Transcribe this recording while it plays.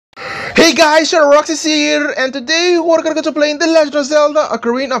Hey guys, Roxy's here, and today we're gonna go to playing The Legend of Zelda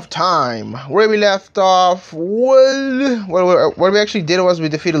Ocarine of Time. Where we left off, what we actually did was we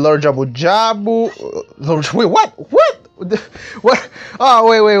defeated Lord Jabu Jabu. Wait, what? What? Oh,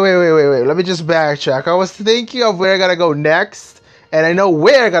 wait. Let me just backtrack. I was thinking of where I gotta go next, and I know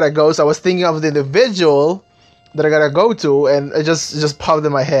where I gotta go, so I was thinking of the individual that I gotta go to, and it just popped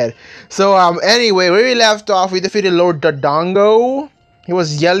in my head. So, anyway, where we left off, we defeated Lord Dodongo. He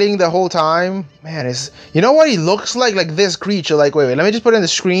was yelling the whole time. Man, you know what he looks like? Like this creature. Like, wait, let me just put it in the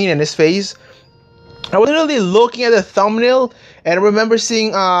screen and his face. I was literally looking at the thumbnail, and I remember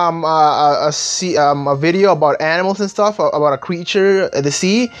seeing a video about animals and stuff, about a creature at the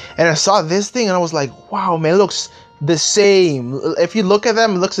sea, and I saw this thing, and I was like, wow, man, it looks the same. If you look at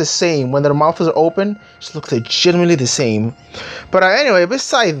them, it looks the same. When their mouths are open, it just looks legitimately the same. But anyway,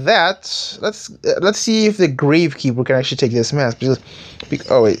 beside that, let's see if the Gravekeeper can actually take this mask.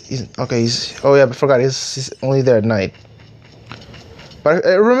 Oh wait, oh yeah, I forgot, he's only there at night. But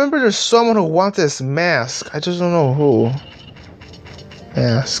I remember there's someone who wants this mask. I just don't know who.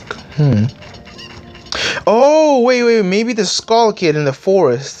 Mask. Oh wait, maybe the Skull Kid in the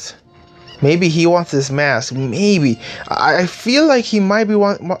forest. Maybe he wants this mask. Maybe. I feel like he might be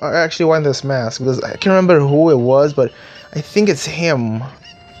actually want this mask, because I can't remember who it was, but I think it's him.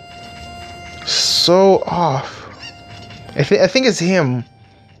 So off. I think it's him.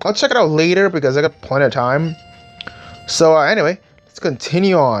 I'll check it out later because I got plenty of time. So anyway, let's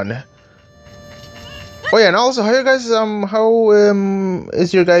continue on. Oh yeah, and also, how you guys how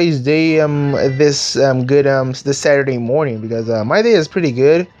is your guys' day this this Saturday morning? Because my day is pretty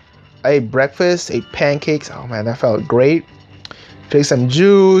good. I ate breakfast, ate pancakes. Oh man, that felt great. Drank some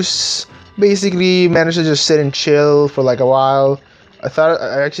juice. Basically, managed to just sit and chill for like a while. I thought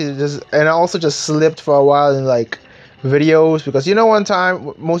I actually I also just slept for a while in like videos, because you know,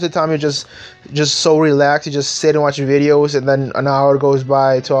 most of the time you're just so relaxed. You just sit and watch videos, and then an hour goes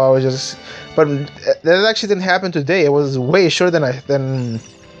by, 2 hours. But that actually didn't happen today. It was way shorter than I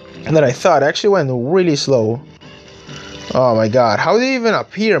thought. It actually went really slow. Oh my god, how did you even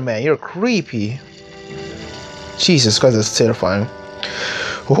appear, man? You're creepy. Jesus Christ, that's terrifying.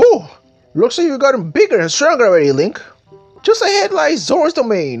 Oh, looks like you've gotten bigger and stronger already, Link. Just ahead lies Zora's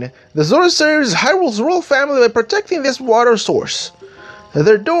domain. The Zora serves Hyrule's royal family by protecting this water source.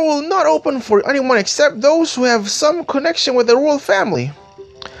 Their door will not open for anyone except those who have some connection with the royal family.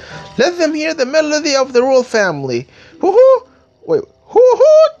 Let them hear the melody of the royal family. Hoo-hoo! Wait,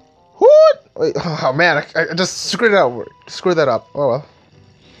 hoo-hoo! Wait, oh man, I just screwed that up. Oh well.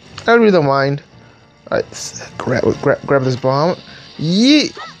 I really don't mind. Alright, grab this bomb.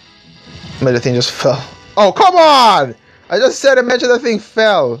 Yeet! Man, the thing just fell. Oh, come on! I just said, imagine that thing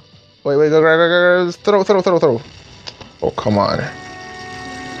fell. Wait, go grab, throw. Oh, come on.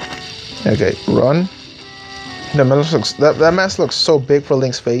 Okay, run. That mask looks so big for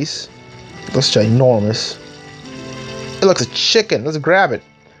Link's face. It looks ginormous. It looks a chicken. Let's grab it.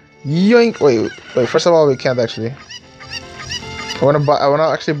 Yoink! Wait. First of all, we can't actually. I wanna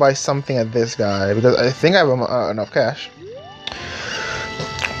actually buy something at this guy, because I think I have enough cash.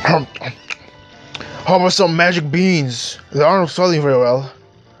 How about some magic beans? They aren't selling very well.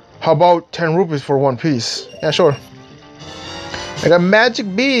 How about 10 rupees for one piece? Yeah, sure. I got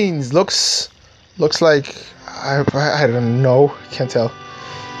magic beans. Looks like I don't know. Can't tell.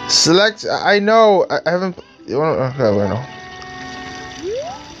 Select. I know. I haven't. Okay, I know.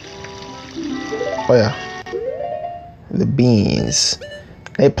 Oh yeah, the beans.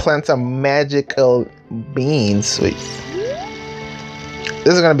 They plant some magical beans. Wait,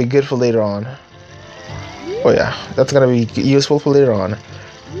 this is gonna be good for later on. Oh yeah, that's gonna be useful for later on.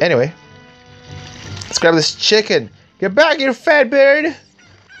 Anyway, let's grab this chicken. Get back, you fat bird!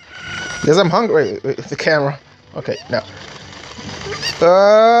 Because I'm hungry. Wait, the camera. Okay, now.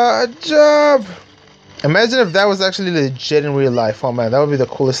 Job. Imagine if that was actually legit in real life. Oh man, that would be the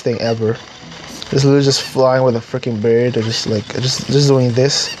coolest thing ever. Just literally just flying with a freaking bird, or just doing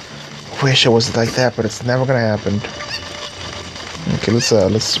this. Wish it was like that, but it's never gonna happen. Okay, let's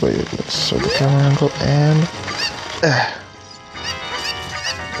sort the camera angle and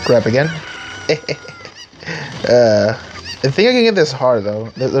grab again. I think I can get this hard though.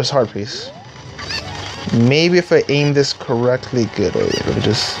 There's hard piece. Maybe if I aim this correctly, good. Wait, let me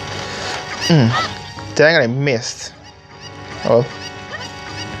just. Dang it, I missed. Oh.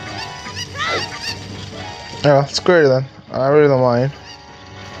 Oh, screw it then. I really don't mind.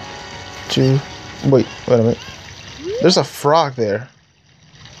 Wait a minute. There's a frog there.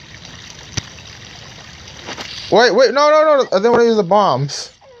 Wait, no. I didn't want to use the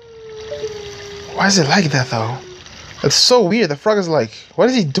bombs. Why is it like that though? It's so weird. The frog is like, what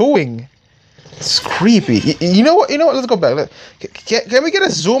is he doing? It's creepy. You know what? You know what? Let's go back. Can we get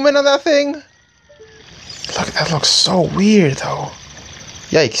a zoom in on that thing? Look, that looks so weird though.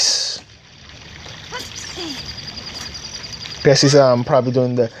 Yikes. Guess he's probably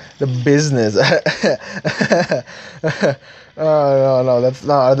doing the business. Oh no, that's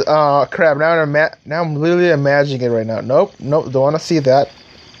not. Oh crap! Now I'm literally imagining it right now. Nope, don't want to see that.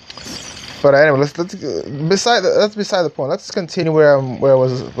 But anyway, that's beside the point. Let's continue where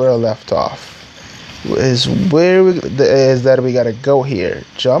I left off. Is that we gotta go here?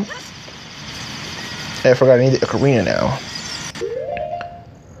 Jump. I forgot I need the ocarina now.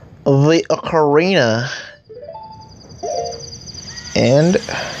 The ocarina. And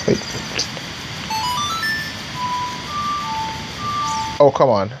wait. Oh, come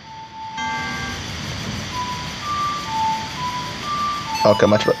on. Okay,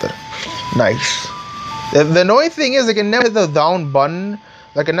 much better. Nice. The annoying thing is I can never hit the down button.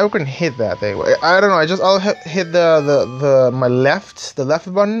 Like I never can hit that thing. I don't know. I'll hit my left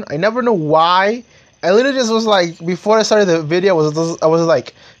button. I never know why. I literally just was like, before I started the video, I was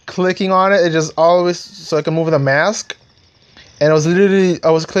like clicking on it. It just always so I can move the mask. And I was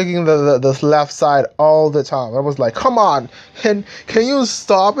clicking the left side all the time. I was like, come on, can you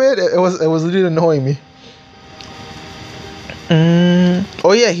stop it? It was really annoying me.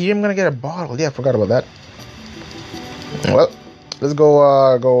 Oh yeah, here I'm gonna get a bottle. Yeah, I forgot about that. Well, let's go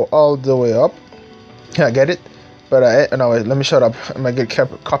all the way up. Yeah, I get it. But no, wait, let me shut up. I might get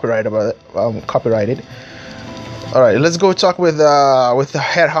copyrighted about it. Copyrighted. All right, let's go talk with the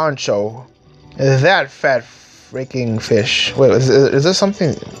head honcho. That fat freaking fish. Wait, is there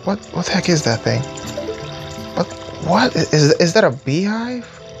something? What the heck is that thing? What is that a beehive?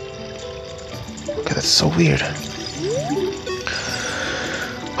 Okay, that's so weird.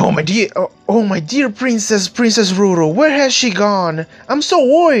 Oh my dear Princess Ruru, where has she gone? I'm so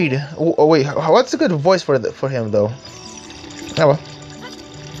worried. Oh wait, what's a good voice for him though? Oh well.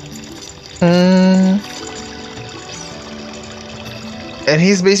 And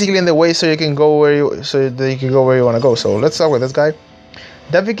he's basically in the way, so you can go where you want to go. So let's start with this guy.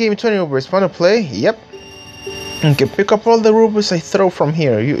 David gave me 20 rupees. Want to play? Yep. Okay, pick up all the rupees I throw from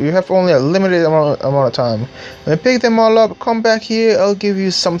here. You have only a limited amount of time. When I pick them all up, come back here. I'll give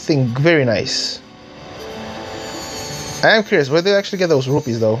you something very nice. I am curious, where did they actually get those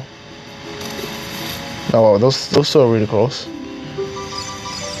rupees though? Oh wow, those are really close.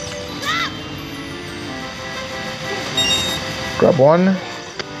 Grab one.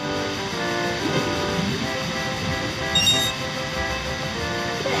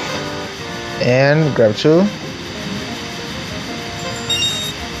 And grab two.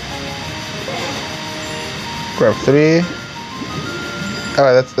 Grab three.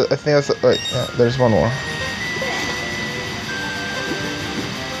 Alright, I think that's. Wait, yeah, there's one more.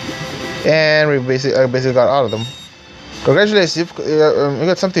 And I basically got all of them. Congratulations, you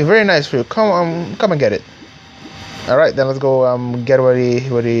got something very nice for you. Come and get it. All right, then let's go get what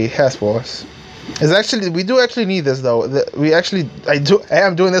he has for us. We do actually need this though. I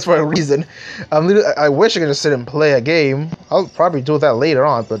am doing this for a reason. I wish I could just sit and play a game. I'll probably do that later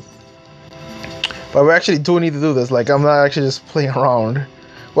on, but we actually do need to do this. Like, I'm not actually just playing around.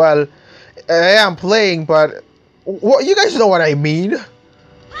 Well, I am playing, but what you guys know what I mean.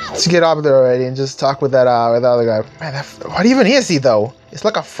 Let's get up there already and just talk with that other guy. Man, what even is he though? It's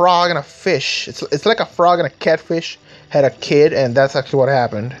like a frog and a fish. It's like a frog and a catfish had a kid, and that's actually what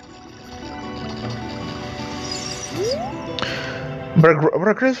happened. But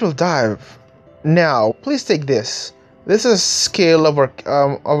a graceful dive. Now, please take this. This is a skill of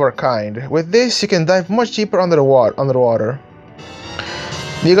our kind. With this, you can dive much deeper under the water.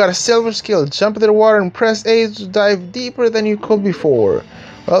 You got a silver skill. Jump into the water and press A to dive deeper than you could before.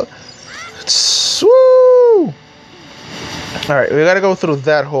 Well, woo! Alright, we gotta go through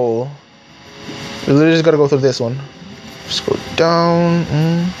that hole. We literally just gotta go through this one. Just go down.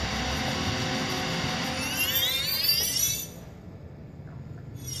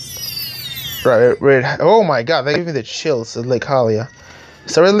 Right. Oh my god, they gave me the chills at Lake Hylia.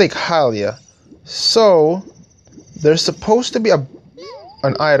 So we're at Lake Hylia. So there's supposed to be an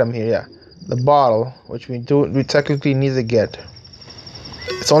item here, yeah. The bottle, which we technically need to get.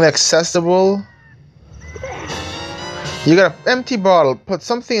 It's only accessible. You got an empty bottle. Put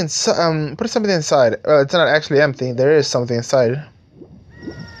something inside. Put something inside. It's not actually empty. There is something inside.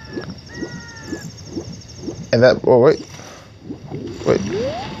 And that. Oh wait.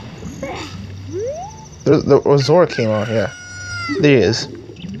 The Zora came out. Yeah. There he is.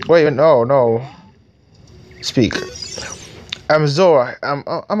 Wait. No. Speak. I'm Zora.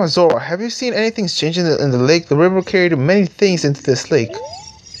 I'm a Zora. Have you seen anything strange in the lake? The river carried many things into this lake.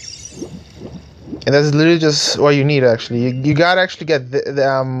 And that's literally just what you need, actually. You gotta actually get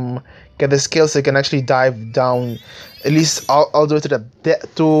get the skills so you can actually dive down, at least all the way to the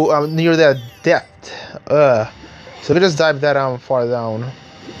near that depth. So we just dive that far down.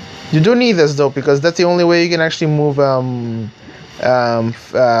 You do need this though, because that's the only way you can actually move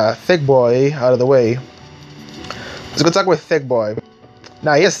Thick Boy out of the way. Let's go talk with Thick Boy.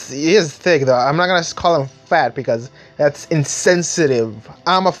 Now, yes, he is thick though. I'm not gonna call him fat because that's insensitive.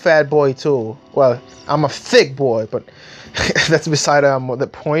 I'm a fat boy too. Well, I'm a thick boy, but that's beside the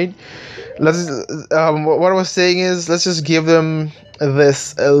point. Let's what I was saying is, let's just give them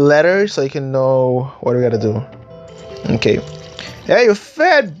this letter so you can know what we gotta do. Okay. Hey, you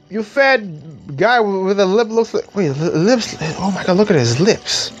fat guy with a lip looks like, wait, lips. Oh my god, look at his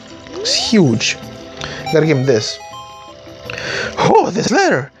lips. Looks huge. Gotta give him this. Oh, this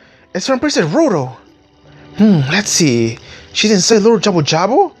letter! It's from Princess Roto. Let's see. She didn't say Lord Jabbo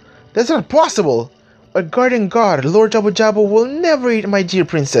Jabbo? That's not possible. A guardian god, Lord Jabbo Jabbo, will never eat my dear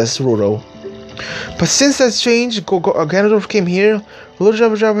Princess Roto. But since that strange Ganondorf came here, Lord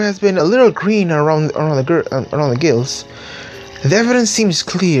Jabbo Jabbo has been a little green around the gills. The evidence seems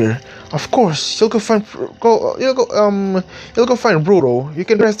clear. Of course, you'll go find Roto. You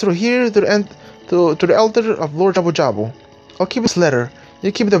can pass through here to the altar of Lord Jabbo Jabbo. I'll keep his letter.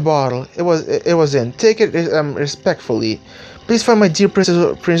 You keep the bottle. It was in. Take it respectfully. Please find my dear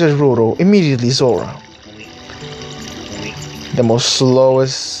Princess Roto immediately, Zora. The most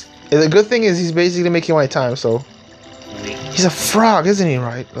slowest. The good thing is he's basically making my time. So he's a frog, isn't he?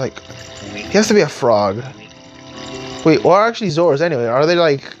 Right? Like he has to be a frog. Wait, what are actually Zoras anyway? Are they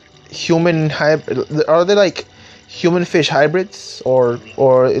like human Are they like human fish hybrids, or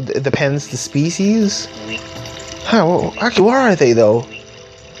it depends the species? Huh, well, actually, what are they though?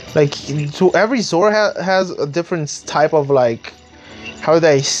 Like, so every Zora has a different type of, like, how do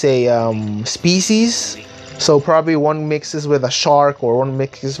I say, species. So probably one mixes with a shark, or one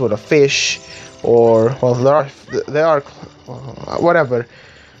mixes with a fish, or, well, there are whatever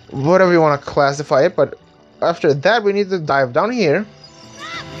you want to classify it. But after that, we need to dive down here.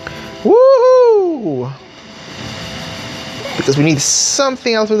 Woohoo! Because we need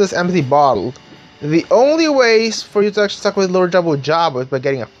something else with this empty bottle. The only way for you to actually talk with Lord Jabbo Jabbo is by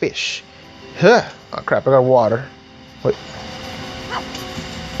getting a fish. Huh. Oh crap, I got water. Wait.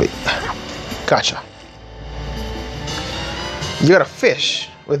 Gotcha. You got a fish.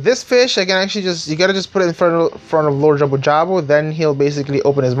 With this fish, I can actually you gotta just put it in front of Lord Jabbo Jabbo, then he'll basically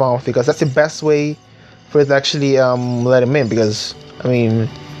open his mouth, because that's the best way for it to actually let him in, because I mean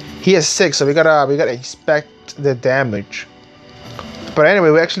he is sick, so we gotta expect the damage. But anyway,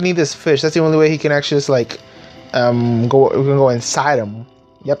 we actually need this fish. That's the only way he can actually just like we can go inside him.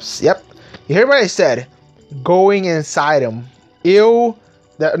 Yep. You heard what I said? Going inside him. Ew.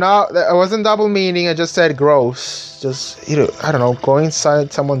 That wasn't double meaning. I just said gross. Just, you know, I don't know. Going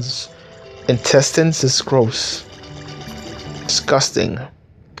inside someone's intestines is gross. Disgusting.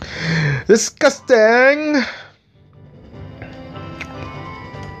 Disgusting.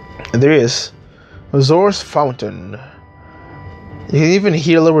 And there is Zora's fountain. You can even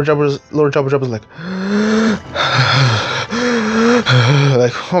hear Lord Jabbo's like,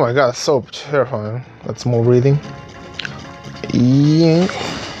 like, oh my god, so terrifying. That's more breathing. Yeah.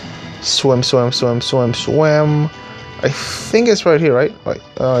 Swim. I think it's right here, right? Like,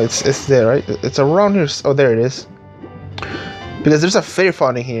 it's there, right? It's around here. Oh, there it is. Because there's a fairy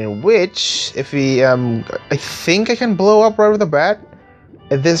fountain here, which, if we, I think I can blow up right off the bat.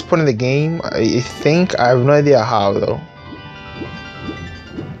 At this point in the game, I think. I have no idea how, though.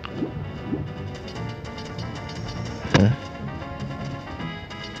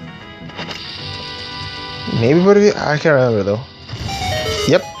 Maybe, but I can't remember though.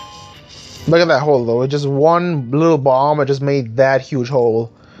 Yep. Look at that hole though. It just one little bomb. It just made that huge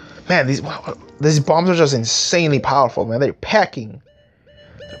hole. Man, these bombs are just insanely powerful, man. They're packing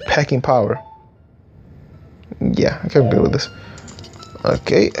power. Yeah, I can go with this.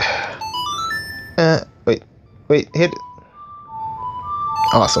 Okay. Wait, hit it.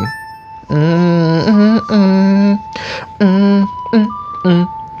 Awesome.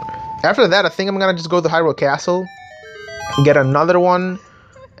 After that, I think I'm gonna just go to Hyrule Castle, get another one,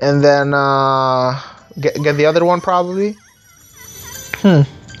 and then get the other one probably. I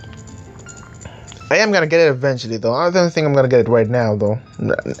am gonna get it eventually though. I don't think I'm gonna get it right now though.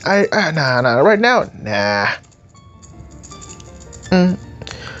 Nah. Right now, nah.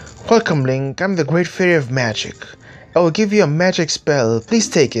 Welcome, Link. I'm the Great Fairy of Magic. I will give you a magic spell. Please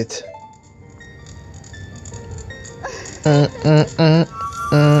take it.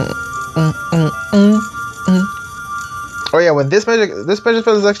 Oh yeah, when this magic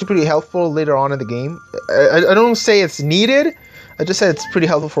spell is actually pretty helpful later on in the game. I don't say it's needed. I just said it's pretty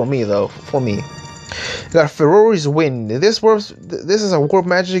helpful for me though. For me, you got Ferori's Wind. This is a warp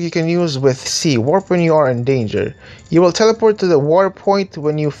magic you can use with sea. Warp when you are in danger. You will teleport to the warp point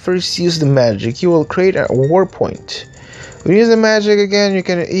when you first use the magic. You will create a warp point. When you use the magic again, you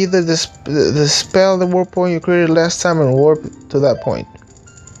can either dispel the warp point you created last time and warp to that point.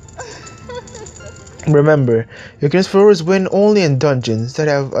 Remember, you can use Ferori's Wind only in dungeons that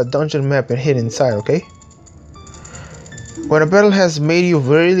have a dungeon map and hidden inside, okay? When a battle has made you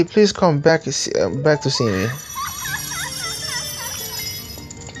weary, please come back to see me.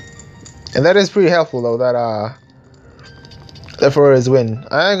 And that is pretty helpful though, that Ferori's Wind.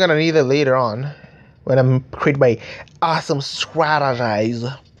 I'm gonna need it later on when I'm creating my awesome strategies.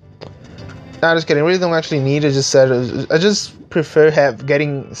 Nah, just kidding. I really don't actually need it. I just prefer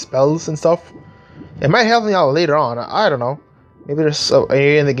getting spells and stuff. It might help me out later on. I don't know. Maybe there's an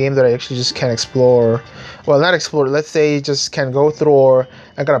area in the game that I actually just can't explore. Well, not explore. Let's say just can't go through, or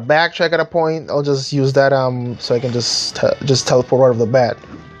I gotta backtrack at a point. I'll just use that so I can just teleport right off the bat.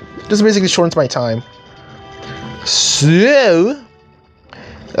 Just basically shortens my time. So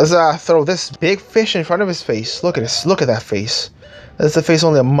let's throw this big fish in front of his face. Look at this. Look at that face. That's the face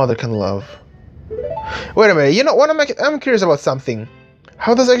only a mother can love. Wait a minute. You know what? I'm curious about something.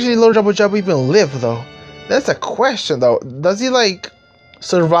 How does actually Lord Jabu Jabu even live though? That's a question though. Does he like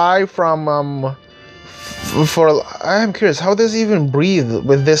survive from I'm curious, how does he even breathe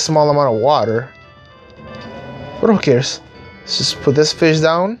with this small amount of water? But who cares? Let's just put this fish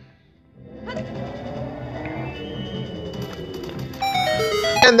down.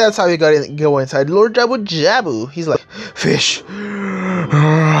 And that's how you go inside Lord Jabu Jabu. He's like, fish.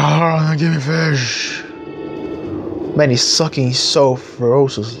 Give me fish. Man, he's sucking so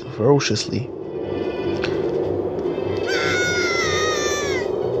ferociously.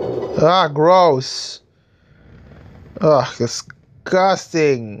 Ah, gross. Ugh,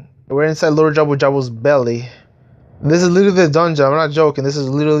 disgusting. We're inside Lord Jabu Jabu's belly. This is literally the dungeon. I'm not joking. This is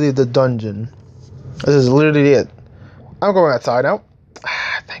literally the dungeon. This is literally it. I'm going outside now.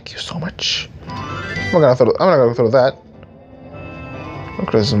 Ah, thank you so much. I'm not gonna throw that. Look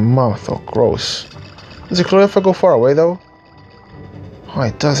at his mouth. Oh, gross. Does it close if I go far away though? Oh,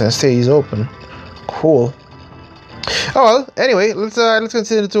 it doesn't. It stays open. Cool. Oh well. Anyway, let's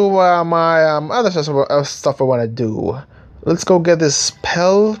continue to my other stuff I want to do. Let's go get this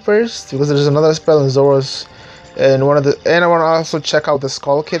spell first because there's another spell in Zora's, and I want to also check out the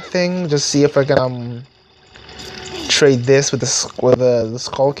Skull Kid thing. Just see if I can trade this with the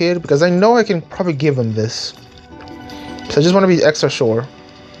Skull Kid, because I know I can probably give him this. So I just want to be extra sure.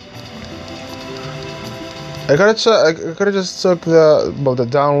 I could have just took the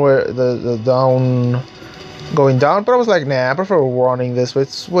down going down, but I was like, nah, I prefer running this way.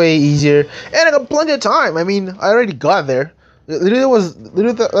 It's way easier, and I got plenty of time. I mean, I already got there.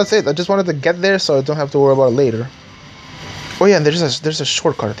 That's it. I just wanted to get there, so I don't have to worry about it later. Oh yeah, and there's a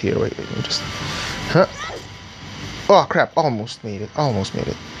shortcut here. Wait, just, huh? Oh crap! Almost made it.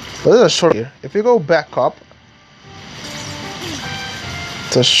 But there's a shortcut here. If you go back up,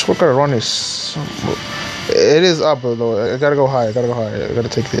 the shortcut around is. It is up though. I gotta go higher. I gotta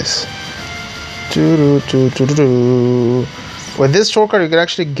take this. With this shortcut, you can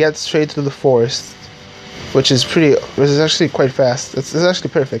actually get straight to the forest, which is actually quite fast. It's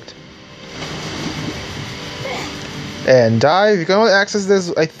actually perfect. And dive. You can only access this,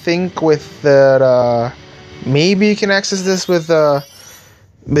 I think, with the. Maybe you can access this without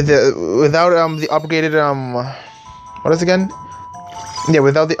the upgraded What is it again? Yeah,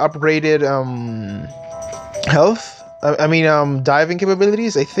 without the upgraded health. I mean diving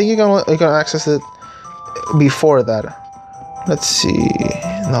capabilities. I think you can access it before that. Let's see.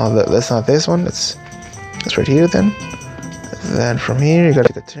 No, that's not this one. That's right here then. Then from here you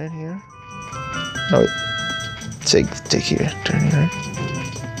gotta take a turn here. No, take here. Turn here.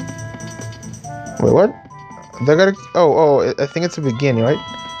 Wait, what? They gotta. Oh, I think it's the beginning, right?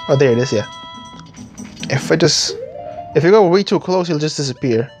 Oh, there it is. Yeah. If you go way too close, he'll just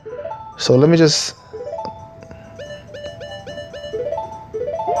disappear. So let me just.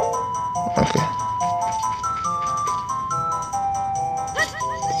 Okay.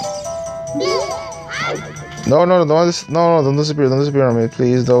 No, don't disappear on me,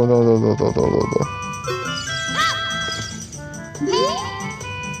 please. No.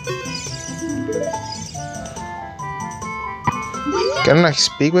 Can I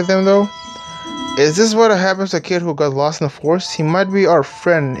speak with him though? Is this what happens to a kid who got lost in the forest? He might be our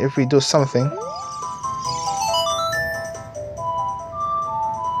friend if we do something.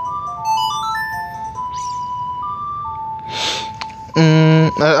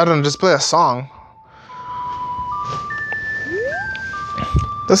 I don't know, just play a song.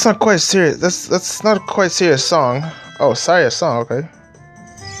 That's not quite serious. That's not quite serious song. Oh, serious song. Okay.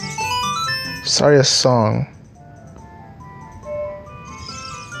 Serious song.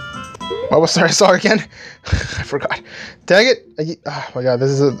 What was serious song again? I forgot. Dang it! Oh my god, this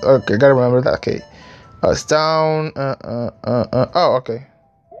is okay. Gotta remember that. Okay. It's down. Oh, okay.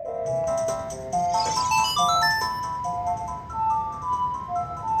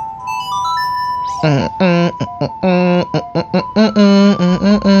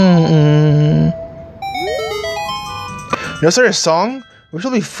 No serious song? We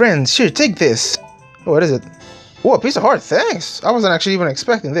should be friends. Here, take this. Oh, what is it? Oh, a piece of heart. Thanks. I wasn't actually even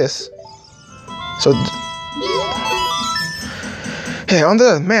expecting this. So, hey, on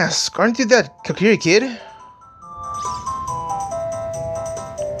the mask, aren't you that Kokiri kid?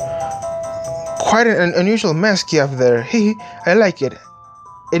 Quite an unusual mask you have there. Hey, I like it.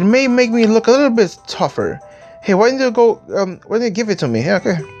 It may make me look a little bit tougher. Hey, why didn't you go? Why didn't you give it to me? Yeah,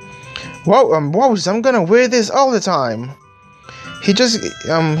 okay. Wow, I'm gonna wear this all the time. He just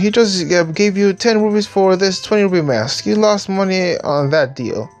gave you 10 rupees for this 20 rupee mask. You lost money on that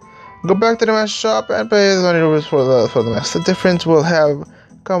deal. Go back to the mask shop and pay 20 rupees for the mask. The difference will have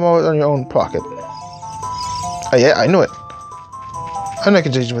come out on your own pocket. Oh yeah, I knew it. I'm not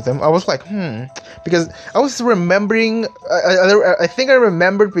engaged with him. I was like, because I was remembering. I think I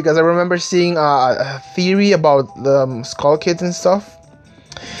remembered because I remember seeing a theory about the Skull Kids and stuff.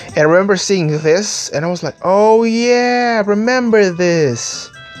 And I remember seeing this, and I was like, oh yeah, remember this.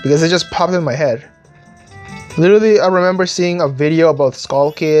 Because it just popped in my head. Literally, I remember seeing a video about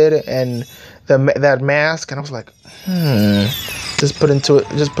Skull Kid and that mask, and I was like, just put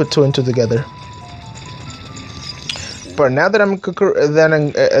two and two together. But now that I'm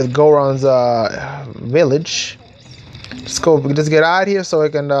at Goron's village, just get out of here so I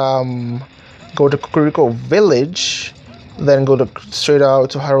can go to Kukuriko village. Then go straight out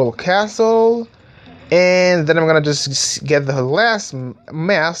to Hyrule Castle, and then I'm gonna just get the last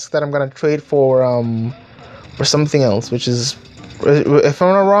mask that I'm gonna trade for something else, which is, if I'm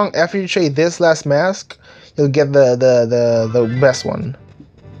not wrong, after you trade this last mask, you'll get the best one,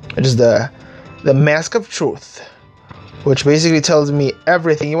 which is the Mask of Truth, which basically tells me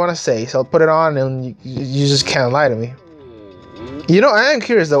everything you want to say. So I'll put it on, and you just can't lie to me. You know, I am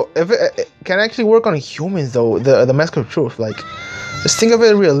curious though, if it can actually work on humans though, the Mask of Truth. Like, just think of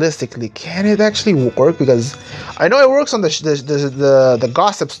it realistically. Can it actually work? Because I know it works on the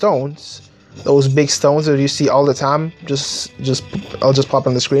Gossip Stones, those big stones that you see all the time. I'll just pop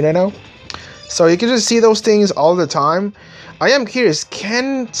on the screen right now. So you can just see those things all the time. I am curious,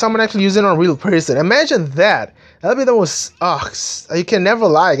 can someone actually use it on a real person? Imagine that. That'd be the most, you can never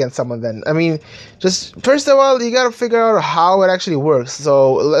lie against someone then. I mean, just, first of all, you gotta figure out how it actually works.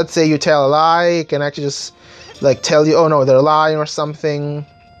 So, let's say you tell a lie, it can actually just, like, tell you, oh no, they're lying or something.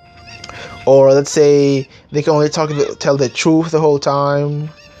 Or, let's say, they can only tell the truth the whole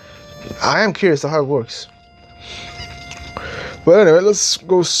time. I am curious how it works. But anyway, let's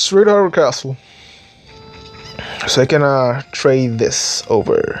go straight to our castle. So I can, trade this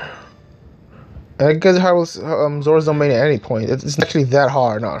over. I guess Zora's Domain at any point. It's actually that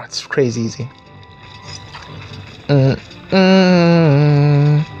hard. No, it's crazy easy. I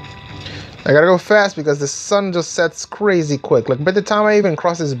gotta go fast because the sun just sets crazy quick. Like, by the time I even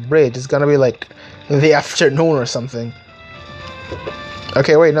cross this bridge, it's gonna be like the afternoon or something.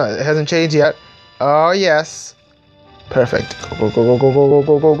 Okay, wait, no, it hasn't changed yet. Oh, yes. Perfect. Go, go, go, go, go,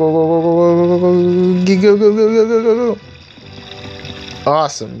 go, go, go, go, go, go, go, go, go, go, go, go, go.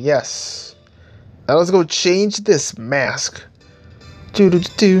 Awesome, yes. Now let's go change this mask.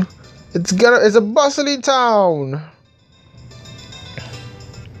 It's a bustling town.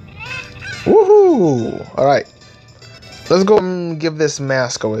 Woohoo! All right, let's go and give this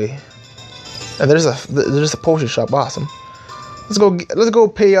mask away. And there's a potion shop. Awesome. Let's go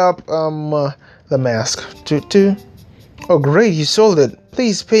pay up the mask. Oh great, you sold it.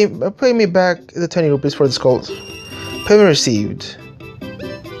 Please pay me back the 20 rupees for this gold. Payment received.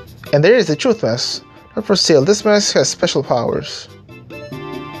 And there is the truth mask. Not for sale. This mask has special powers.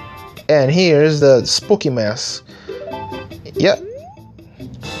 And here's the spooky mask. Yep.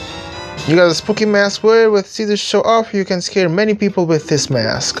 You got a spooky mask where with Caesar show off, you can scare many people with this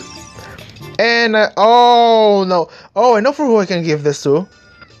mask. And oh no. Oh, I know for who I can give this to.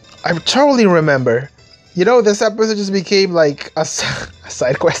 I totally remember. You know, this episode just became like a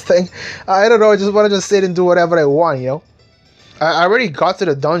side quest thing. I don't know, I just want to just sit and do whatever I want, you know. I already got to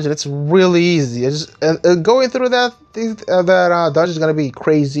the dungeon. It's really easy. It's just, going through that dungeon is gonna be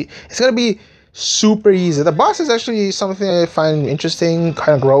crazy. It's gonna be super easy. The boss is actually something I find interesting,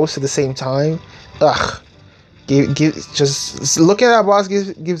 kind of gross at the same time. Ugh. Just looking at that boss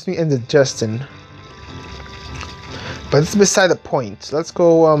gives me indigestion. But it's beside the point. Let's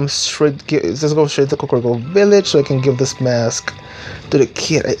go straight to Kokoroko Village so I can give this mask to the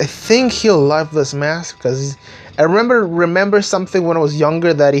kid. I think he'll love this mask because I remember something when I was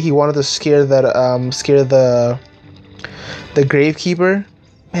younger that he wanted to scare the gravekeeper.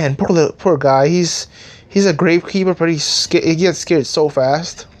 Man, poor guy. He's a gravekeeper, but he gets scared so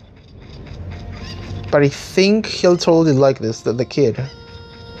fast. But I think he'll totally like this, the kid.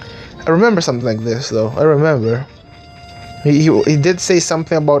 I remember something like this though. I remember. He did say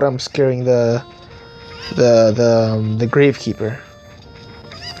something about scaring the gravekeeper.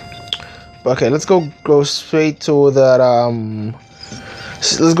 Okay, let's go straight to that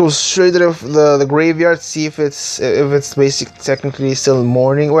let's go straight to the graveyard. See if it's technically still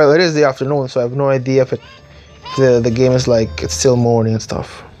morning. Well, it is the afternoon, so I have no idea if the game is like it's still morning and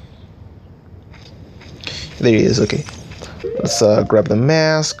stuff. There he is. Okay, let's grab the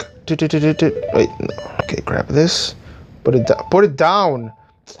mask. Wait, no. Okay, grab this. Put it down.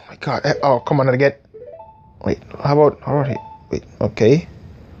 Oh my god. Oh, come on again. Wait, how about he? Wait, okay.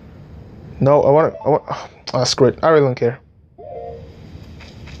 No, I want. Screw it. I really don't care.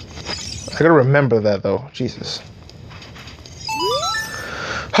 I gotta remember that though. Jesus.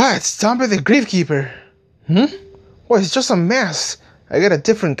 Hi, it's Dumpy the Gravekeeper. Well, it's just a mask. I get a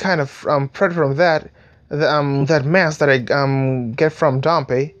different kind of predator from that mask that I get from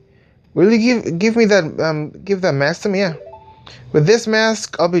Dumpy. Will you give me that give that mask to me? Yeah. With this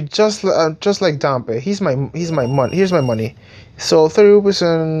mask, I'll be just like Dumpy. Here's my money. So 30 rupees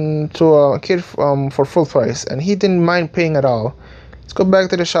to a kid for full price, and he didn't mind paying at all. Let's go back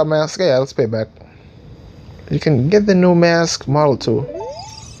to the shop mask. Yeah, let's pay back. You can get the new mask model too.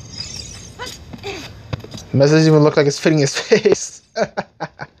 The mask doesn't even look like it's fitting his face.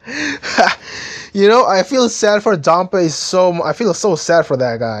 You know, I feel sad for Dumpy. I feel so sad for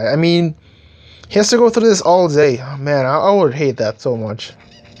that guy. I mean, he has to go through this all day. Oh, man, I would hate that so much.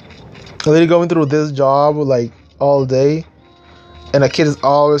 Really going through this job like all day, and a kid is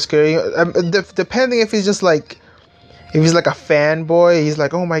always scary. Depending if he's just like, if he's like a fanboy, he's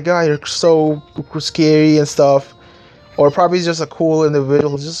like, oh my god, you're so scary and stuff, or probably he's just a cool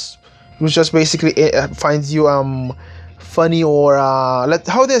individual who's just basically finds you funny, or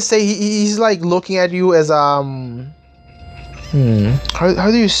how they say he's like looking at you as how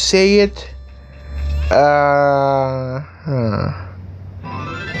do you say it?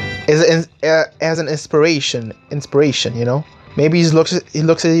 As an inspiration, you know. Maybe he looks at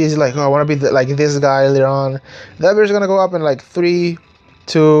you, he's like, oh, I want to be like this guy later on. That video's gonna go up in like 3,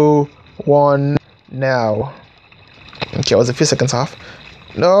 2, 1 now. Okay, I was a few seconds off.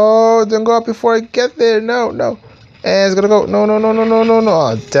 No, don't go up before I get there. No. And it's gonna go. No.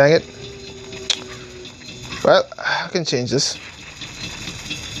 Oh, dang it. Well, I can change this.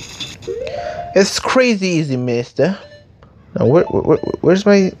 It's crazy easy, mister. Now, where is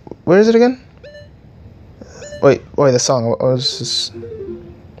it again? Wait, the song.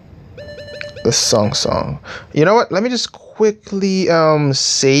 The song. You know what? Let me just quickly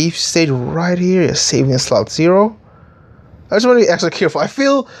save state right here. Saving slot 0. I just want to be extra careful. I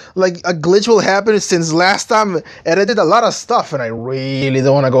feel like a glitch will happen since last time, and I did a lot of stuff, and I really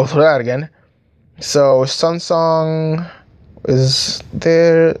don't want to go through that again. So, Sun Song is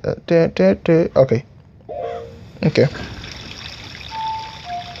there. Okay. Okay.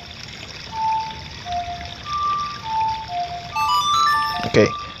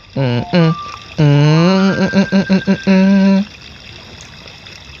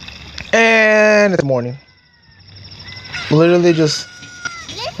 And it's morning. Literally just.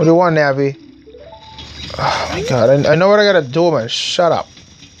 What do you want, Navi? Oh my god! I know what I gotta do, man. Shut up.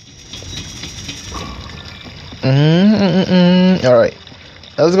 All right.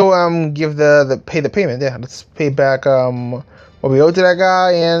 Let's go. Give pay the payment. Yeah. Let's pay back what we owe to that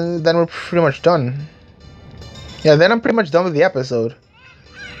guy, and then we're pretty much done. Yeah. Then I'm pretty much done with the episode.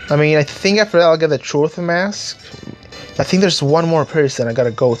 I mean, I think after that I'll get the truth mask. I think there's one more person I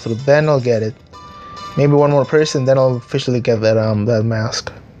gotta go through. Then I'll get it. Maybe one more person, then I'll officially get that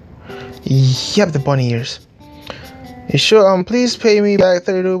mask. Yep, the bunny ears. You sure? Please pay me back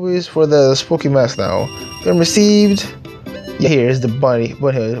 30 rupees for the spooky mask now. Been received. Yeah, here's the bunny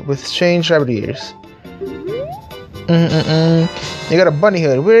hood with strange rabbit ears. You got a bunny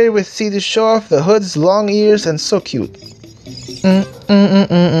hood. Wear it with see to show off the hood's long ears and so cute.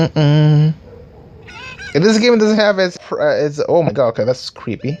 If this game doesn't have its oh my god, okay, that's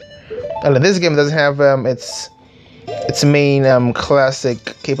creepy. And this game doesn't have its main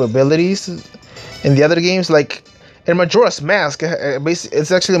classic capabilities. in the other games. Like in Majora's Mask,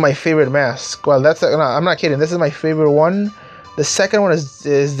 it's actually my favorite mask. Well, that's no, I'm not kidding. This is my favorite one. The second one is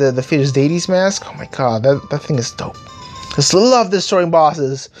the Fierce Deity's mask. Oh my god, that thing is dope. Just love destroying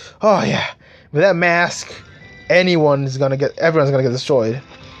bosses. Oh yeah, with that mask, everyone's gonna get destroyed.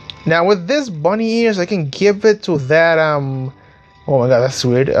 Now with this bunny ears, I can give it to that oh my god, that's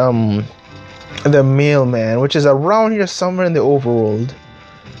weird. The mailman, which is around here somewhere in the overworld.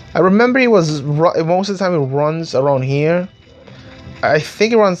 I remember he was most of the time he runs around here. I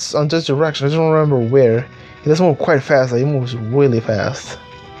think he runs on this direction. I just don't remember where. He doesn't move quite fast. Like, he moves really fast.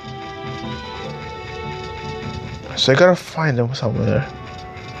 So I gotta find him somewhere.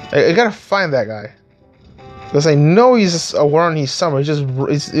 I gotta find that guy because I know he's just around here somewhere.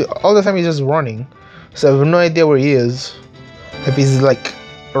 All the time he's just running. So I have no idea where he is. If he's like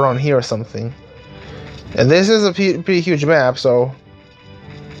around here or something. And this is a pretty huge map, so.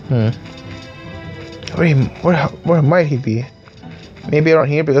 Where might he be? Maybe around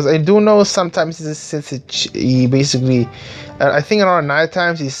here, because I do know sometimes he basically, I think around night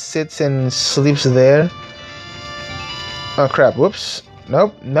times he sits and sleeps there. Oh crap! Whoops!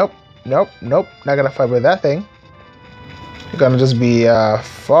 Nope! Not gonna fight with that thing. You're gonna just be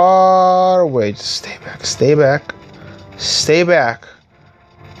far away. Just stay back.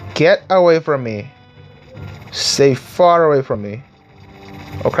 Get away from me. Stay far away from me.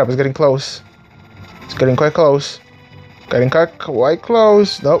 Oh crap, it's getting close. It's getting quite close. Getting quite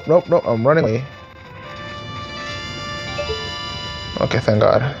close. Nope. I'm running away. Okay, thank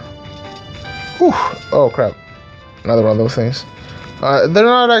God. Whew. Oh crap. Another one of those things. They're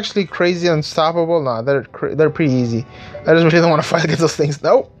not actually crazy unstoppable. Nah, they're pretty easy. I just really don't want to fight against those things.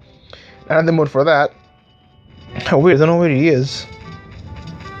 Nope. Not in the mood for that. How weird. I don't know where he is.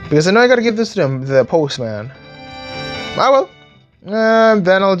 Because I know I gotta give this to the postman. I will.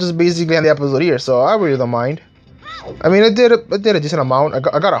 Then I'll just basically end the episode here, so I really don't mind. I mean, I did a decent amount. I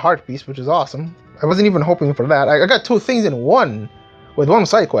got a heart piece, which is awesome. I wasn't even hoping for that. I got two things in one, with one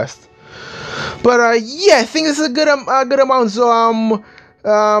side quest. But yeah, I think this is a good amount. So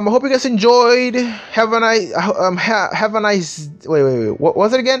I hope you guys enjoyed. Have a nice. Wait. What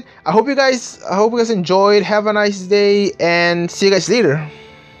was it again? I hope you guys enjoyed. Have a nice day, and see you guys later.